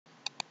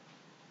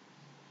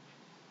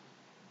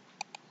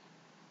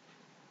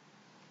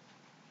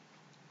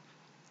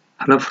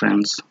Hello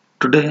friends,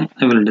 today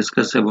I will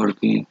discuss about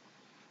the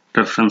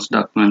reference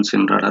documents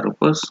in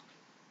radaropus,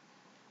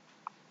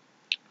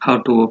 how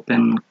to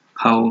open,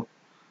 how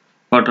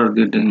what are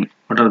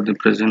the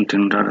present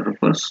in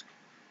radaropus.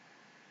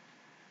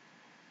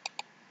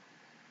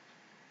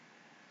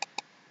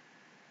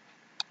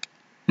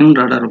 In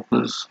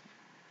radaropus,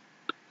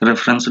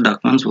 reference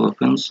documents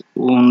opens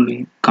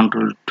only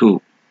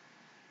control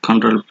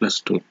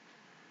plus 2.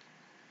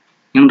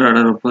 In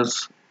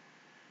radaropus,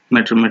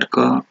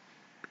 mathematica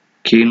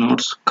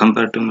keynotes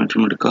compared to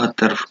mathematica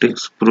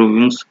therapeutics,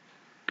 provings,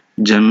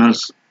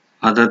 journals,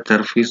 other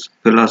therapies,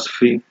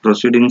 philosophy,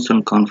 proceedings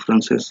and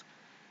conferences,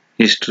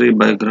 history,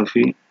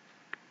 biography,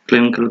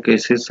 clinical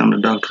cases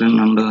and doctrine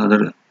and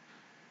other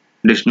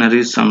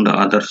dictionaries and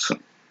others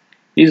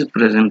is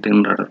present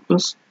in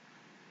radaropus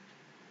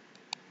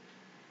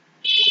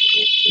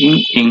in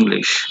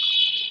English.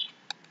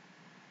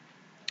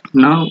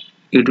 Now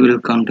it will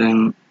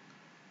contain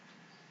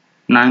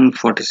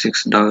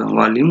 946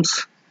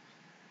 volumes.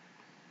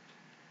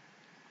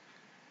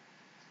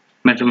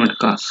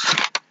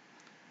 Mathematicas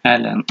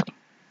Allen.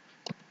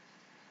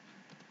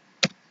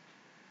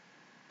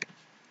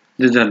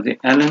 These are the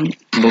Allen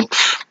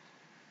books.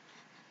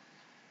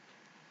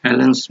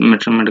 Allen's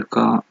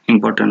Mathematica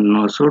Important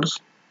Notes.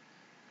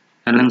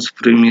 Allen's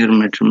Premier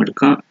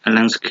Mathematica.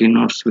 Allen's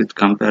Keynotes with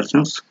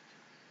Comparisons.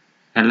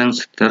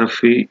 Allen's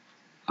Therapy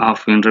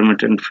of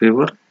Intermittent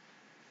Fever.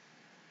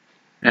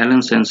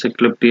 Allen's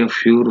Encyclopedia of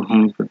Pure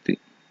Homeopathy.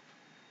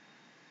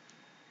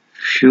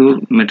 Pure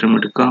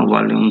Mathematica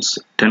volumes,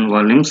 10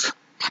 volumes.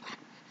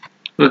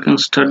 We can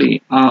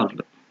study all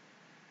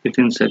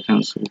within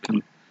seconds. We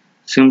can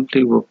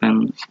simply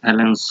open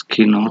Allen's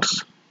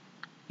keynotes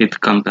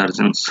with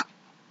comparisons.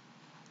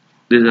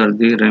 These are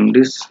the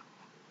remedies.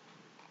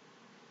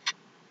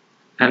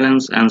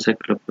 Allen's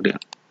Encyclopedia.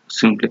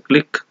 Simply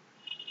click,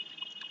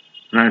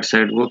 right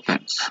side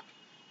opens.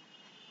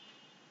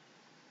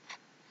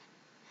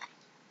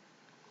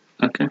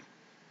 Okay.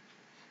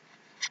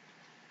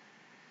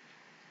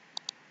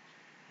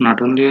 Not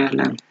only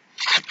Allen.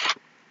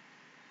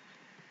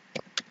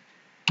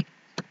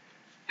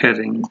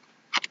 Herring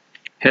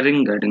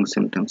guiding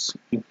symptoms.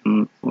 You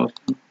can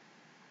open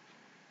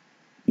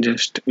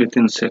just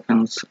within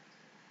seconds.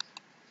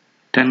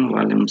 10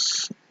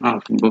 volumes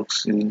of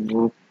books in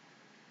book.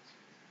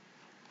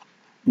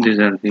 These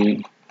are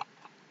the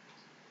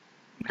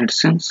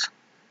medicines.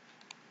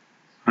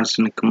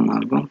 Arsenicum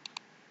album.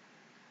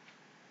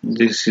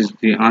 This is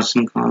the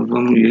arsenic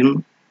album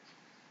in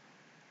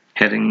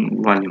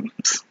herring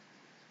volumes.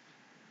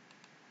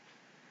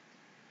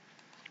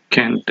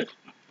 Kent.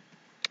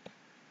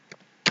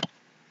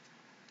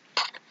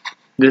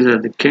 These are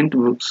the Kent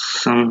books.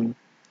 Some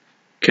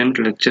Kent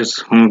lectures,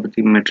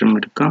 homeopathy,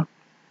 mathematica.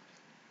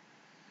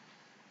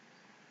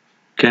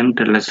 Kent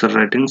lesser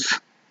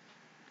writings.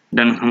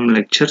 Denham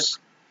lectures.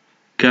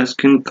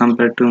 Gaskin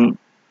compared to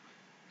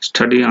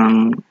study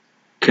on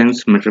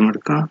Kent's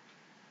mathematica.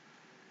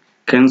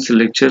 Kent's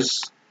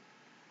lectures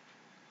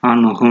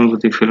on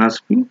homeopathy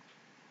philosophy.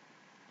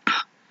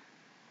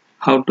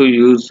 How to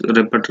use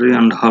repertory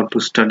and how to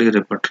study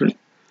repertory.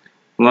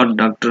 What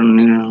doctor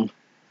needs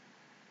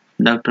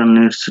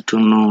to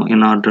know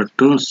in order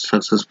to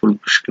successful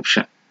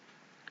prescription.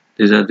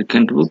 These are the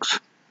Kent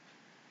books.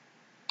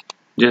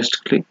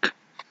 Just click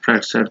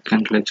right side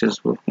Kent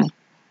lectures open.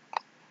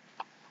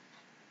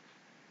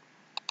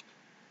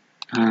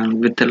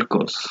 And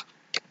Vitelkos.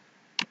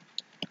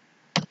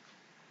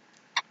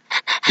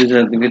 These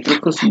are the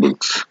Vitelkos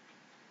books.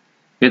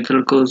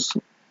 Vitelkos,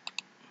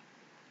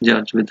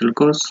 George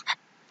Vitelkos,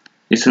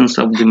 Essence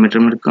of the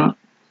Mathematica,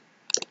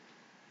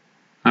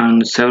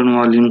 and 7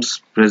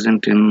 volumes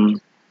present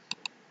in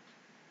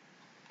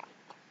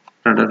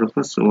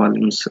radaropus,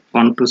 volumes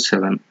 1 to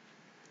 7.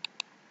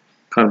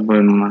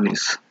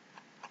 Carboanomalies.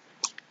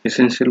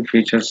 Essential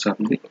features of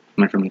the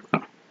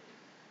Mathematica.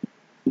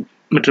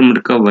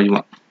 Mathematica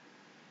Viva.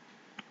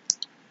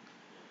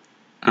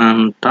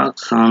 And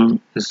talks on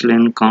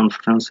Islamic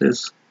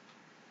conferences,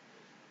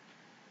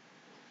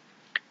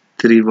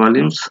 3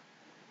 volumes,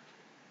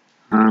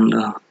 and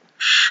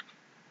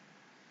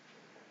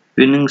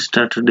winning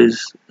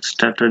strategies,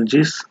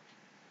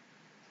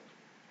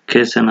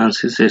 case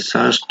analysis, a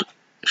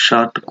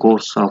short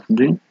course of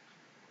the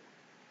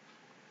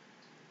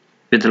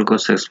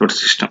Vitelkos expert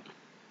system,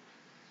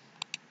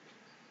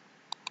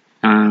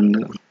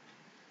 and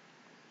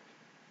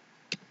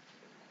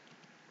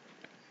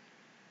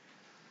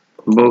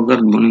Boger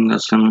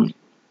Bunningason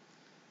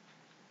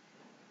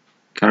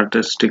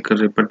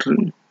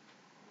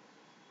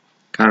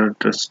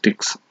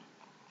characteristics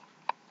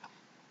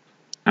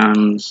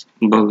and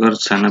Boger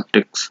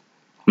synaptics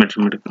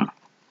mathematica.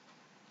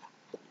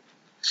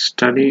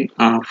 Study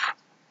of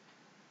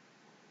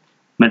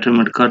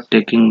mathematica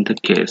taking the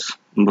case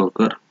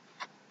Boger.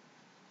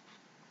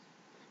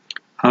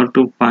 How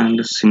to find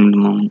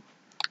simulum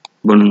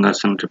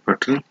Bunningason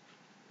repertory.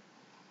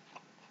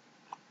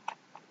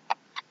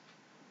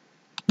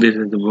 This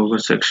is the Boger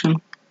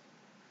section.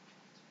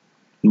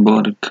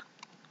 Boric.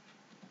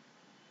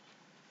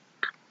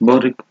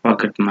 Boric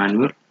pocket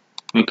manual.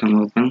 We can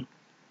open.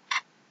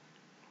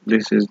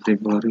 This is the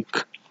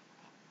Boric.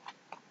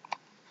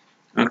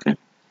 Okay.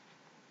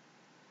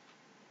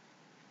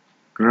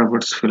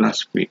 Robert's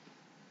philosophy.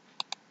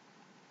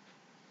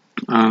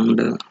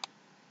 And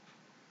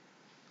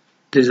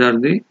these are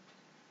the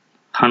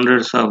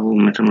hundreds of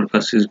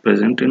metamorphoses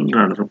present in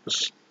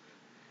radaropus.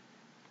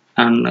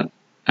 And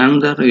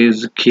another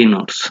is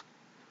keynotes.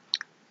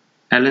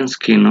 Allen's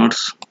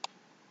keynotes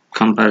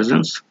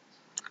comparisons,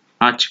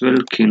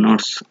 Archwell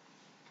keynotes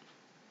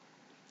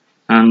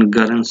and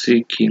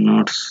Guernsey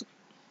keynotes,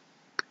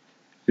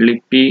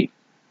 Lippi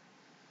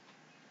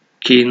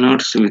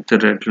keynotes with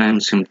red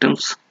line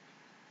symptoms,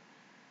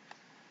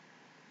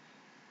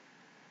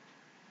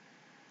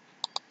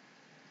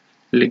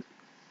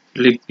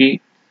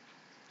 Lippi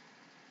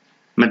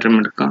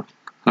Mathematica,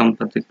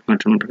 homeopathic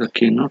Mathematica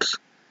keynotes,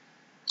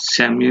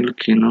 Samuel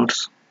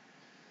keynotes,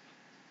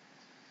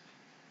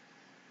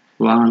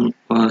 Van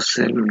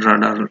Purcell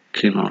radar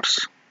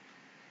keynotes.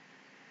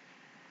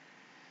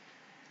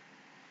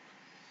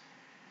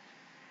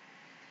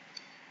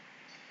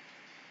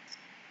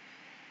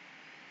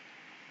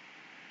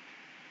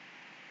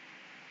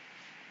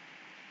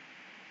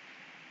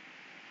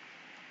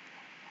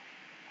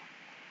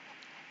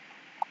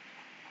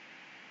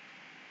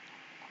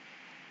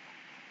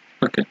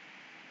 Okay,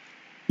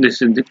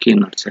 this is the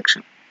keynote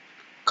section.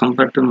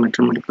 Compared to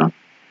Mathematica,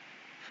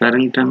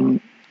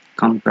 Farrington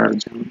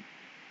comparison,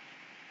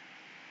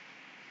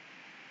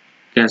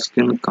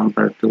 Gaskin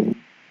compared to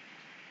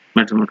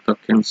Mathematica,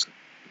 Keynes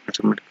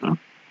Mathematica,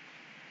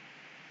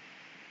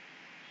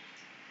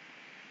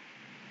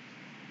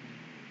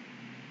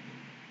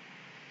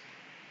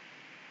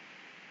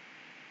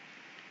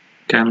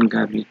 Can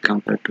Gabi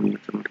compared to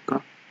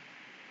Mathematica,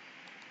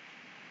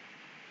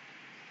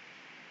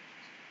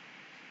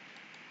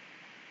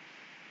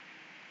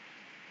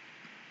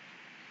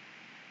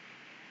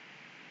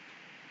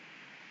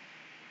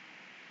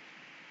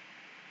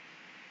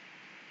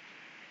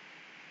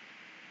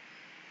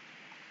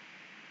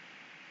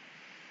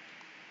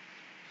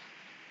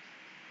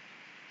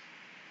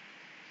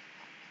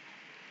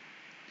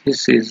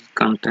 this is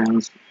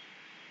contains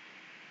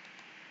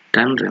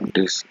 10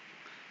 remedies.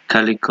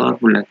 Calicorp,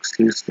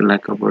 Lexis,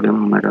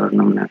 Lycopodium,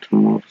 Medornum,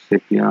 Natrimor,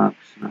 Sepia,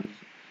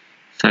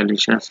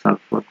 Silicia,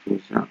 Sulfur,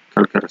 Fusa,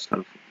 Calcareous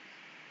sulfur.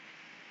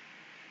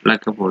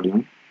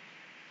 Lycopodium.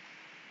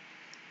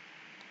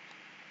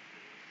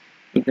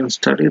 You can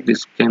study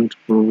this Kent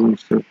proven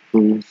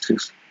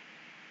 6-man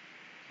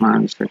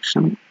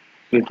section.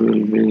 It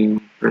will be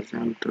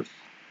presented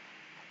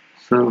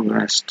so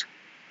vast.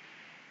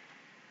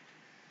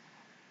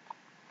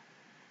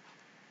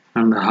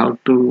 And how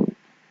to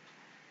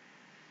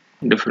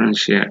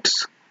differentiate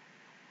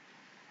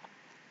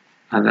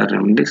other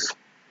remedies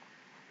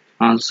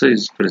also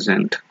is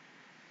present.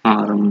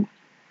 Aurum,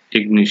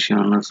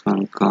 Ignitionus,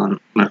 Uncorn,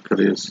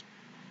 Mercurius,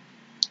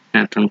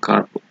 Nathan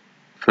Carb,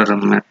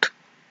 Ferromet,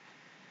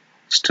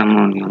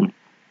 Stramonium,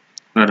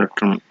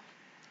 Veratrum,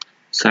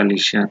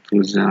 Silicia,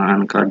 Thusa,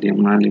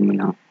 Ancardium,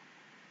 Alumina,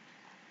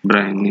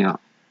 Brynia,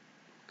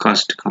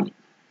 Causticum,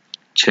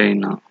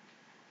 China,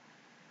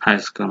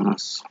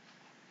 Hyscamus,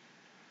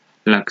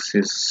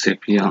 Laxis,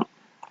 Sepia,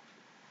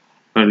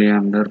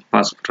 Oleander,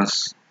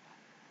 Phosphorus,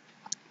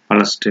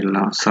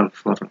 Palestilla,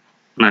 Sulfur,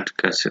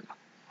 Nitric acid.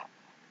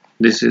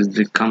 This is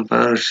the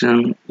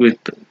comparison with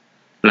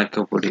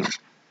Lycopodium.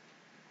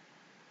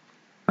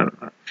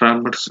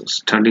 Robert's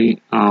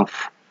study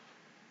of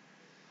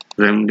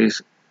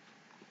remedies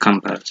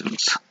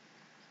comparisons.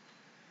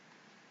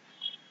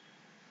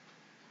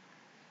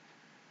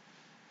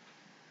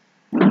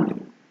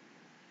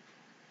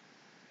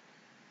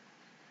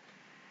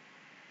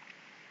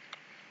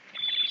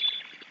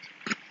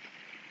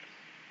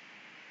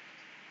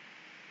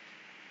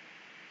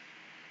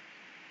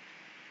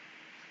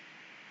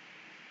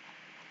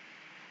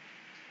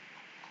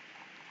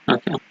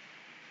 Okay.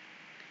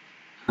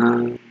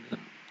 And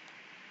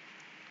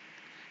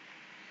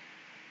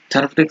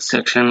therapeutic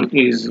section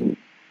is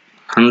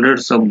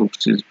hundreds of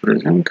books is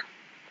present.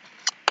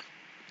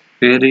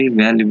 Very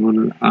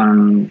valuable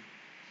and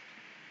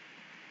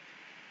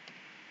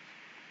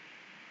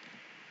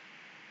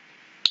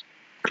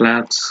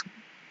class,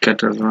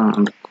 catarrh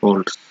and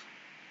colds.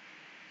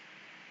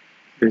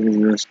 This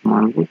is a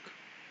small book.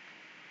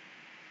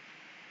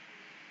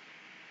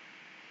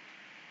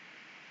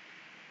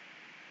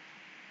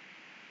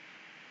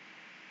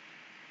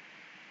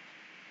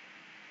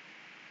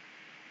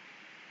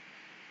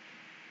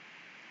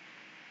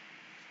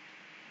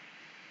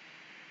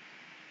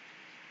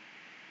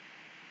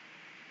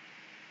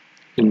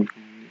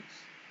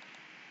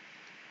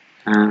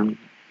 And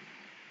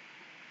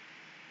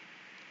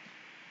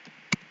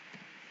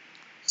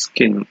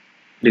skin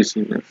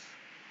diseases.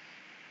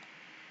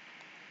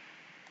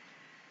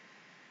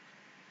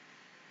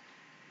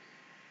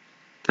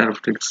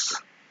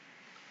 Therapeutics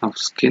of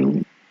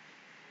skin,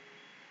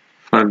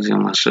 for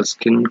example,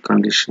 skin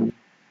condition,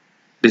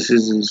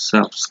 diseases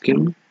of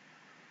skin,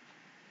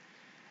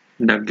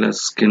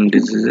 Douglas skin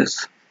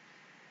diseases,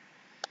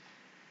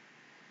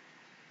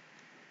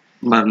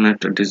 Burnet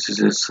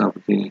diseases of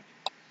the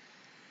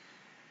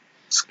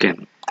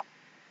skin.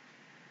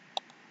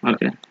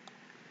 Okay,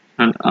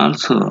 and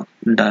also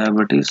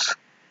diabetes.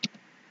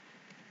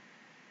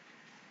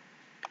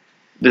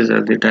 These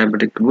are the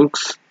diabetic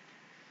books.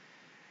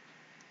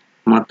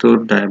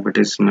 Mathur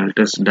diabetes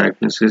mellitus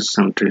diagnosis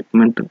and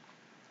treatment.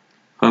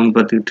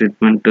 Homeopathic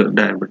treatment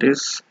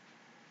diabetes.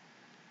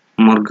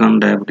 Morgan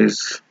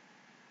diabetes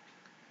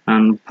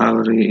and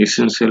Pavary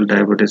essential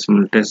diabetes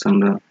mellitus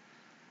and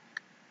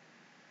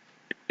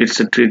it's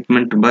a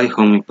treatment by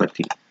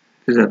homeopathy.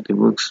 These are the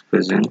books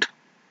present.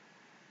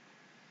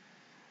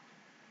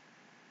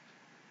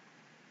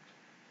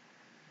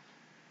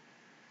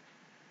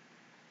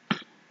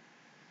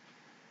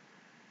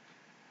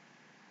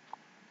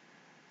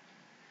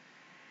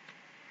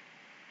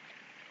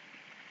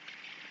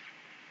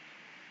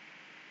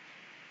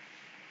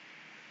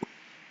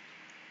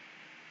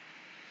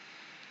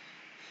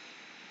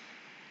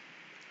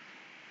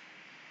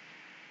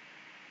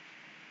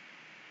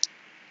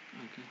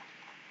 Okay.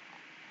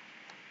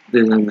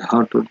 These are the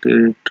how to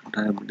treat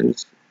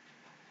diabetes.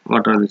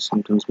 What are the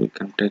symptoms we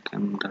can take,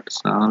 and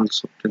that's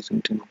also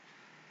present in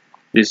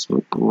this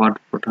book. What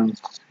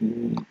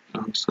potency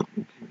also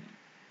given.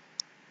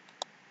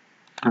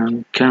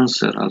 And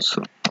cancer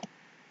also.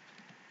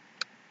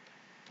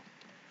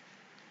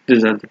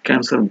 These are the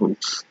cancer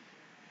books.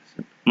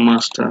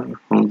 Master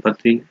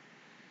homeopathy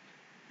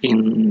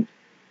in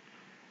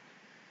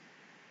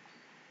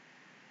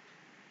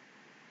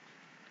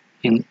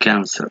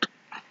cancer.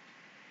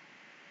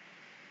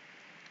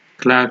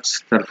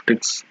 Clark's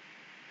therapeutics.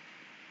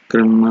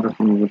 Grimmer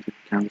homeopathic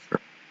cancer.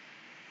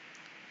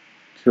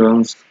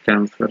 Jones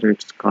cancer,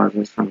 its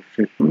causes and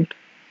treatment.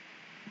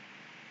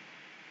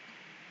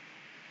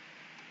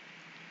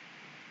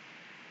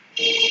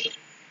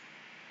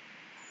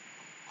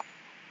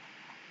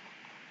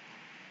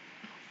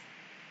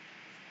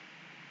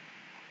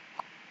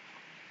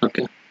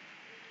 Okay,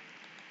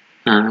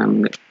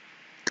 and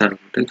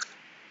therapeutics.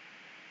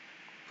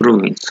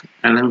 Provings.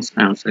 Allen's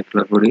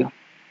Encyclopedia.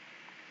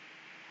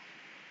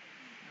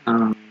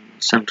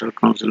 Central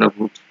Council of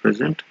Books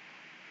present.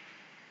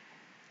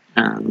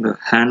 And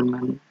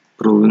Handman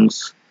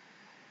Provings.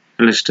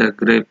 Alistair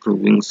Gray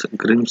Provings.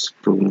 Grimm's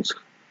Provings.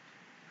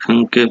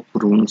 Henke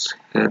Provings.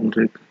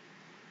 Henrik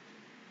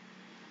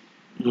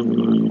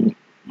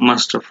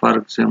Master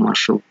Farg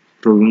Zemasho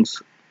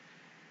Provings.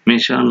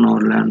 Misha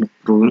Norland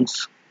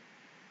Provings.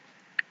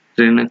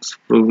 Renex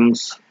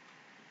Provings.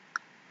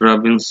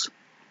 Robbins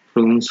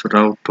Provings.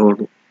 Rao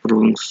Todd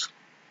Provings.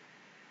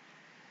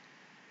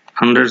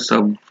 Hundreds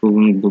of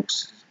proving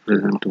books is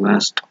present.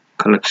 Vast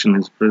collection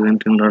is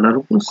present in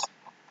radaropus.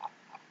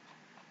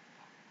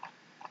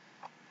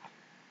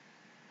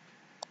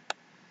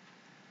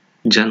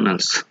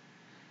 Journals.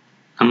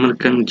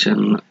 American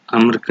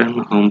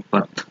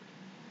Homeopath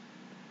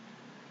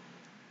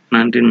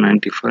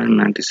 1995,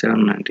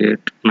 97,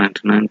 98,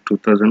 99,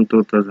 2000,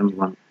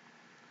 2001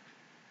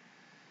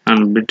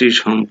 and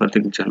British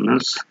Homeopathic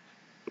Journals.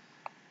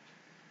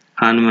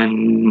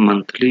 Hahnemann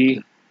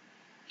Monthly,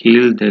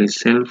 Heal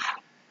Thyself,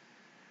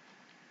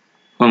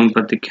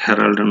 Homeopathic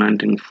Herald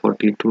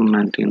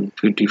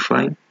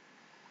 1942-1955,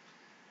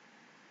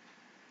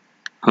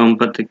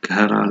 Homeopathic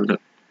Herald,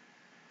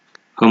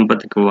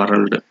 Homeopathic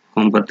World,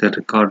 Homeopathic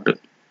Record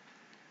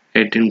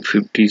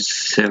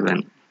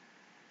 1857,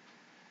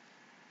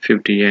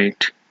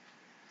 58.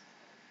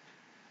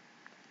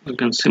 You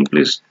can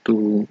simply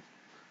to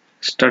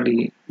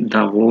study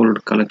the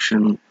old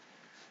collection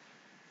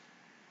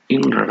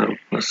in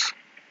radaropus.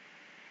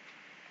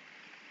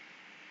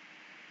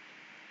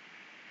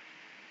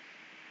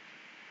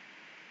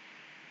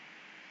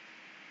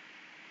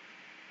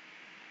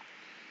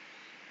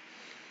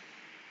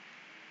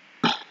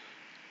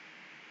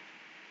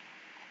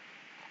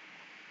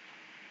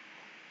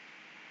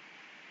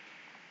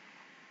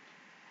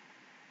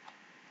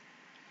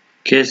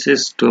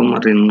 Cases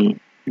tumor in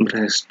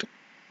breast,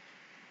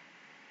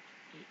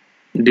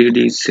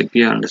 DD,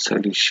 sepia and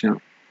silicea.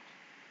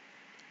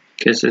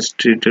 Cases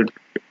treated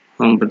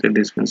homeopathic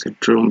dispensary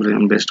tumor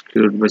in breast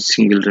cured by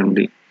single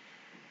remedy,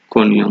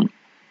 conium.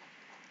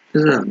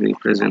 These are the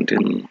present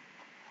in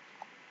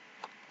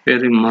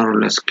very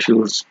marvelous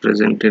cures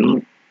present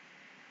in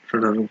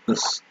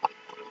radaropus.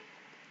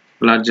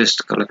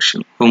 Largest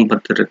collection,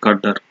 homeopathy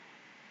recorder,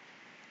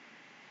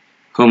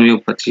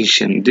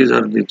 homeopathician. These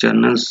are the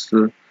journals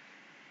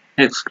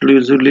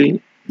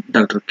exclusively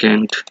Dr.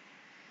 Kent.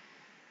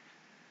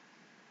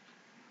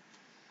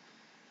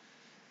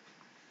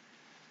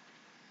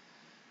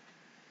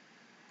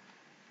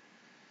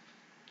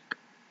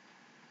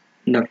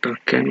 Dr.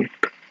 Kent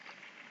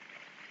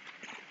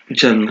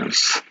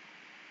journals.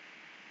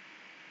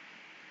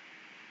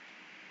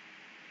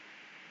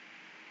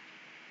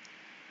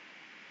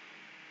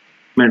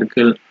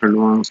 Medical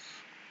advance,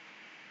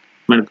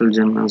 medical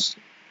journals,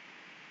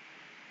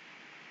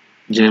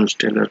 James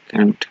Taylor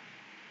Kent.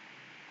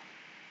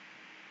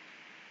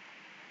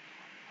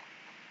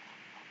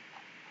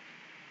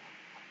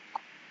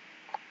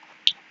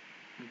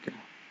 Okay.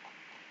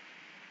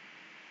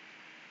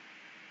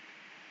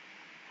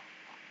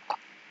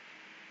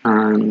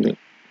 and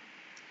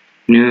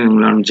New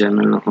England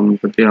Journal of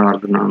Homeopathy,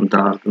 Organon, the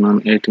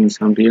Organon,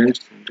 1878,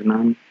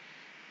 79,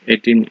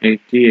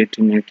 1880,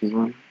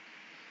 1881,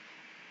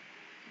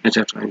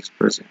 etc. is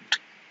present.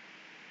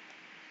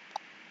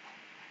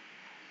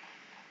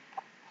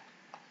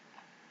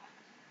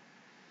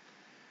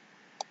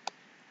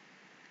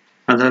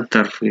 Other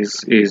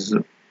therapies is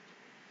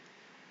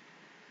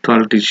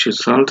 12 tissue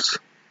salts,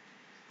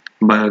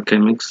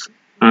 biochemics,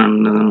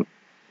 and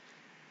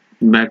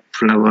back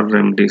flower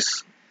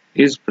remedies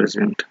is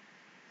present.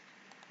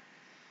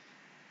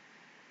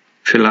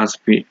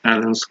 Philosophy,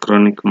 Allen's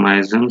chronic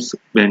miasms,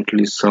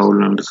 Bentley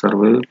soul and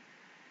survival,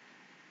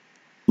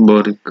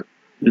 Boric,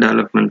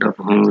 development of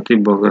homeopathy,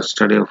 Boger,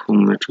 study of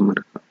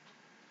mathematical.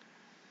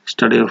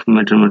 Study of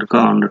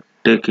mathematical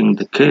undertaking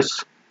the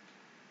case.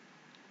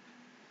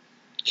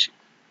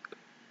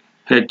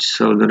 H.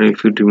 Souther,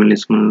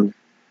 Futurimism,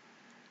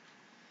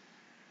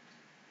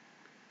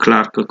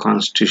 Clark,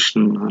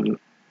 Constitutional,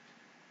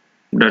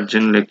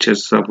 Dudgeon,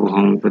 Lectures of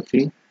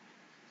Homeopathy,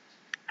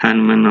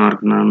 Hahnemann,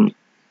 Organon,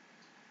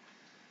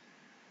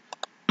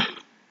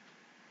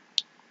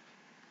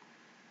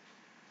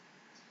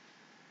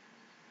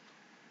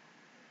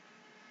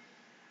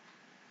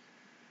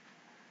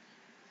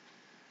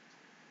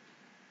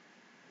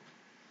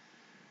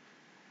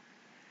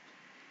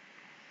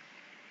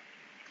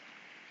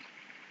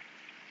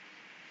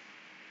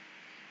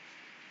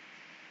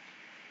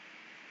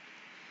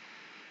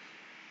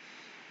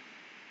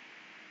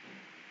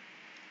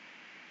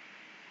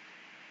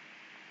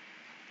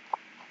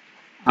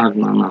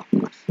 Organon of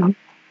Medicine.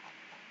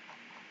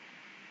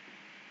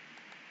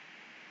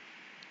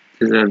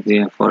 These are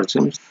the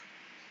aphorisms.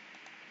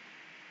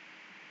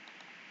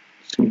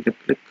 Simply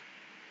click.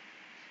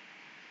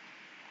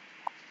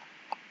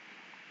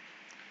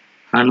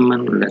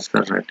 Hahnemann,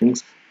 lesser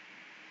writings.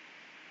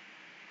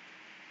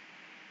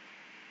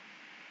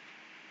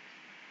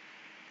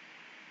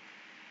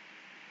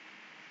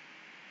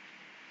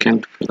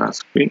 Kent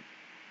philosophy,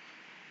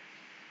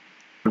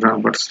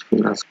 Roberts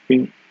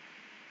philosophy,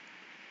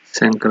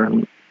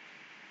 Sankaran,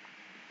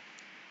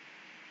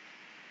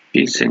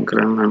 P.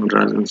 Sankaran and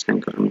Rajan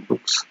Sankaran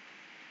books,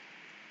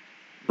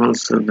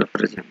 also the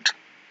present.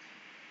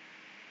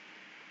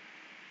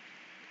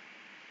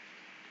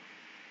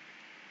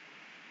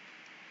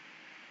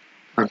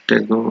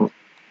 Ortego,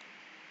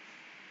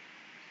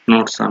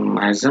 notes on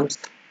miasms.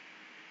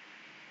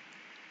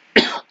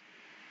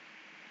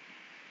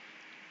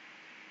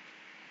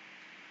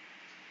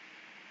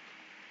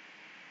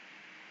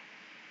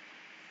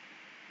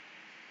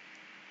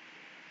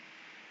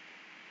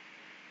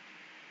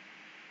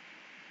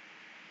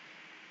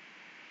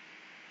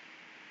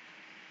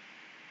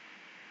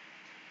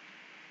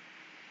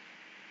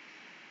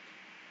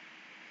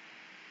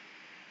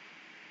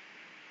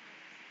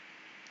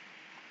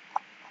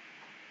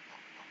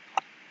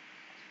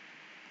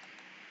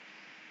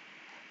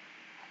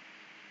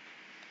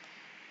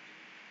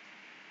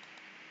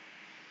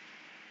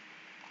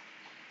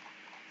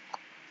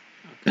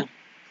 Okay.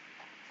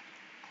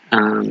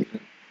 And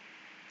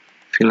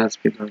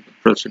philosophical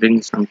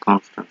proceedings and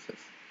conferences.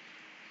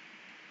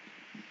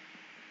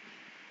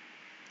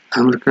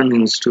 American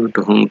Institute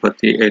of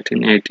Homeopathy,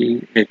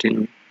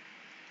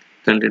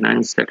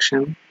 1880-1829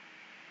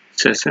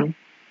 session.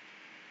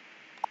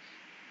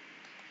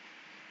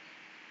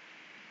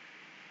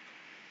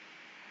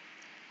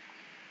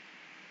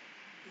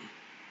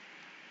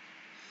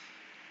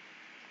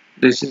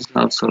 This is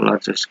also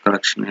largest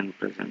collection in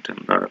present in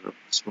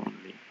radaropus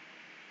only.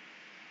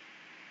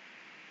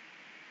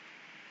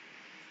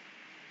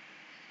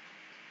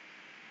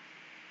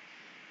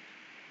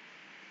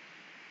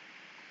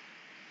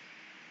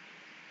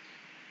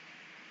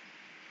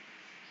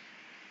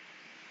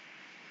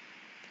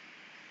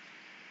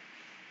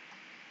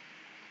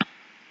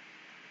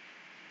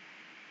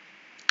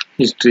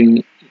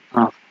 History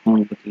of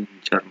Homeopathy in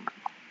German.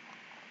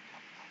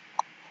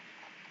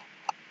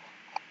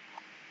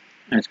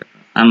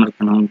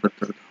 American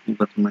Homeopathy,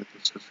 Homeopathy Medical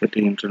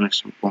Society,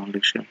 International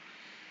Foundation,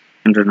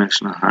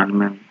 International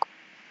Hahnemann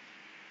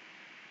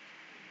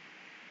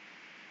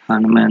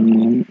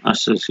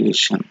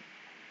Association,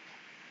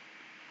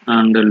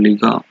 and the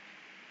Liga,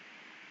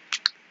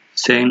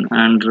 Saint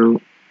Andrew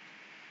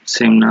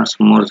seminars,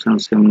 Morrison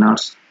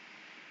seminars,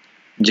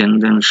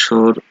 Jensen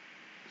Shore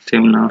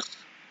seminars,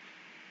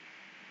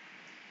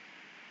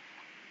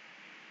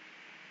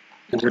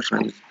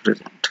 etc. is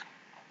present.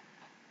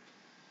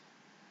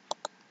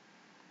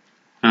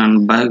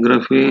 And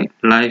biography,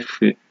 life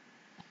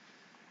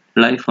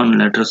and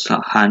letters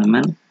of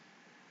Hahnemann,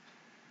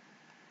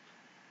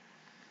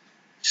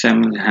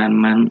 Samuel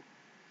Hahnemann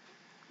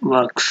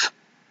works.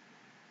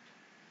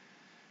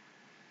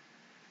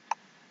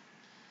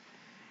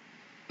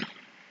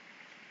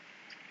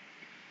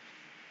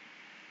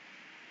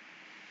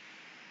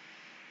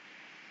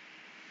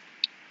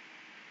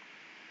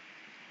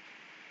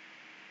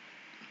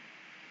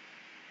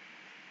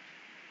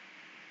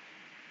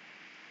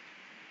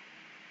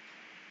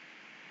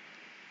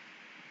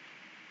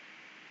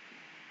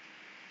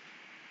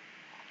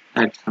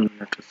 Types and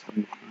letters of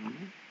the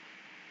family.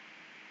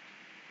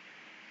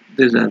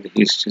 These are the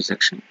history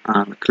section.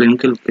 And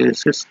clinical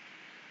cases,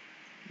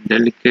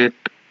 delicate,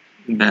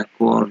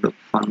 backward,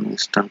 funny,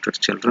 stunted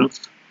children,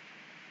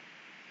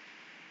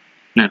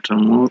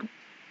 Nettermore,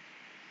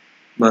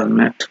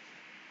 Burnett.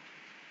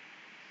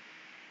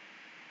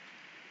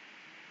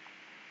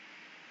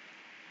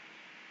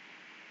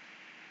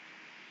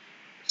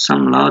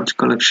 Some large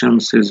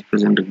collections is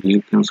present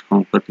Glucans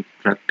homeopathic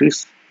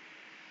practice,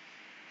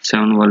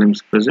 7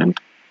 volumes present,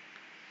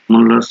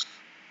 Muller's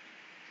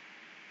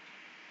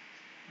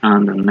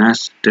and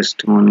Nash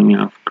testimony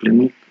of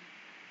clinic,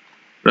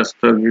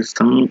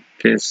 Rastorgism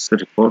case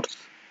reports,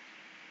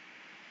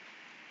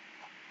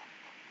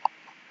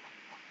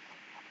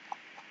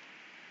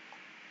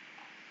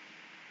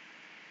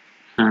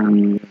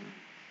 and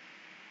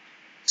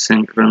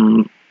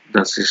Synchron,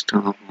 the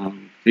system of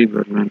homeopathy,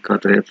 where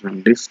rare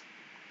remedies,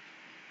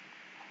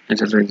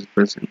 is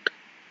present.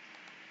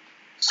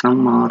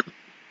 Some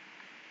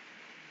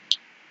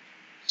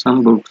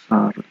books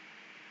are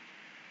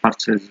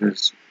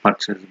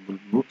purchasable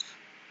books,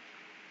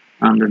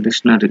 and the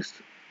dictionaries.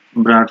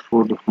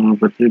 Bradford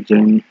Homeopathy,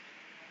 Jain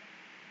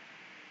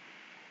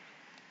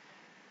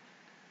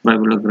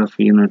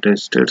Bibliography, United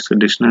States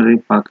Dictionary,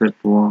 Pocket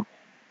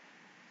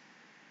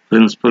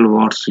Principal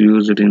words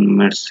used in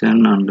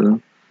medicine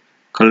and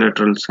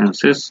collateral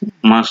sciences.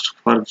 Must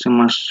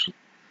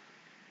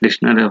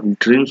Dictionary of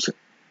Dreams,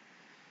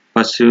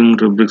 Pursuing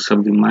Rubrics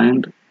of the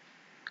Mind,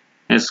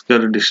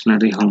 Esker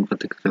Dictionary,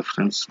 Homeopathic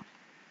Reference.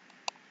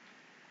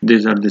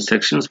 These are the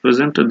sections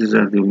present. These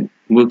are the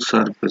books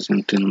are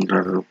present in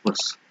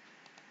radaropus.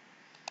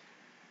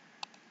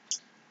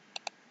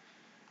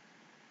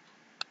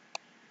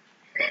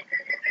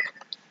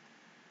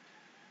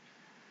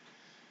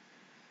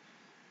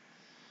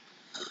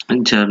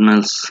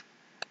 Journals,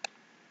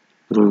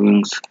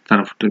 provings,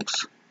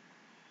 therapeutics,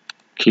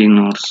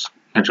 keynotes,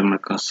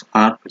 atomics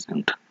are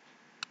present.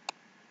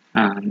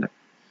 And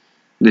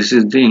this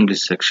is the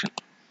English section.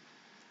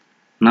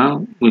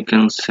 Now we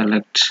can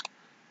select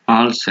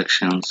all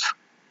sections.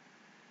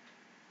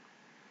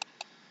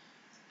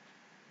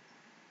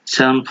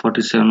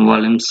 747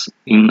 volumes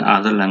in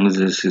other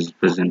languages is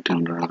present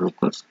in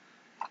radaropus.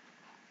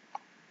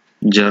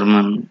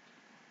 German,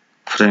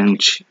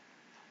 French,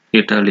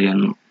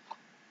 Italian,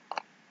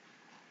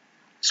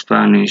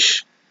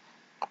 Spanish,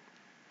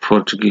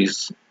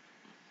 Portuguese,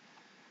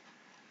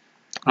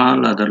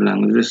 all other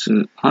languages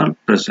are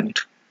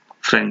present.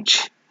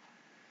 French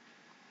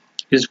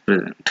is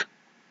present.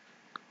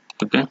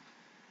 Okay.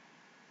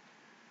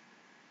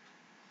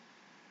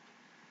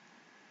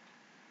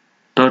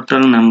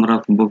 Total number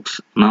of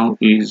books now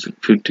is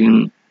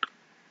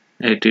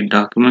 1580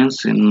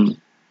 documents in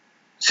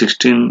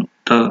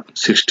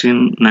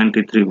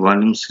 1693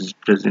 volumes is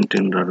present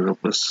in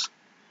radaropus.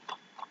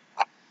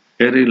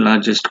 Very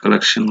largest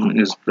collection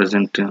is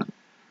present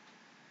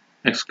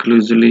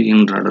exclusively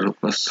in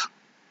radaropus.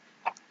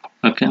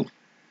 Okay.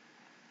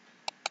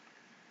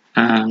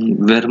 And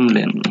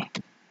Vermeulen.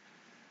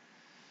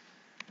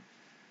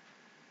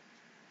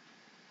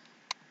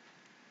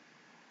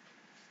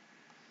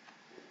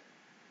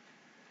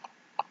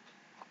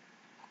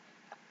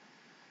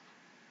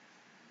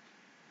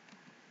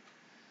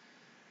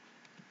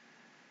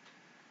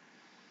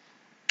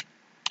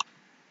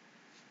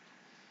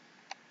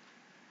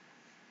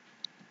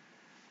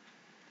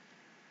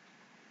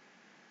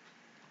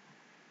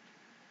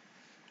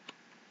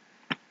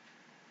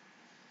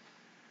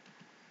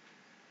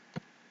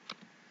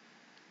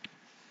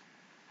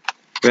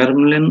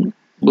 Vermeulen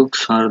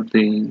books are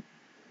the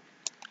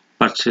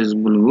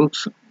purchasable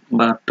books,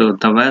 but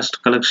the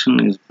vast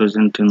collection is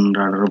present in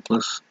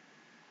radaropus.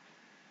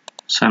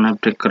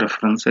 Synaptic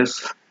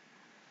references.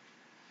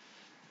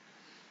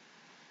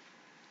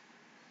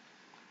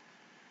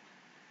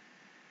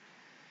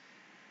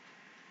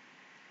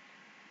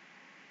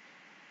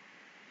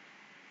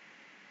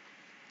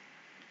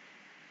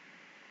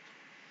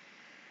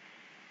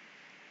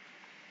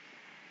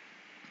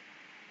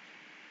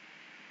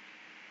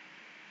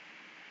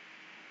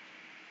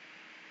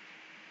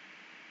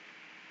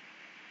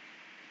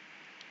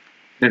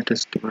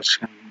 Latest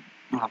version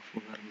of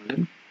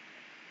Vermeulen.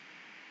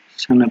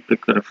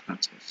 Synaptic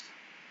references.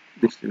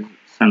 This is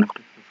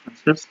synaptic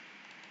references.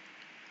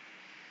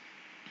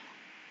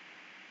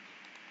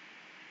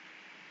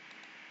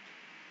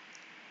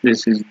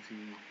 This is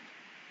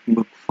the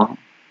book form.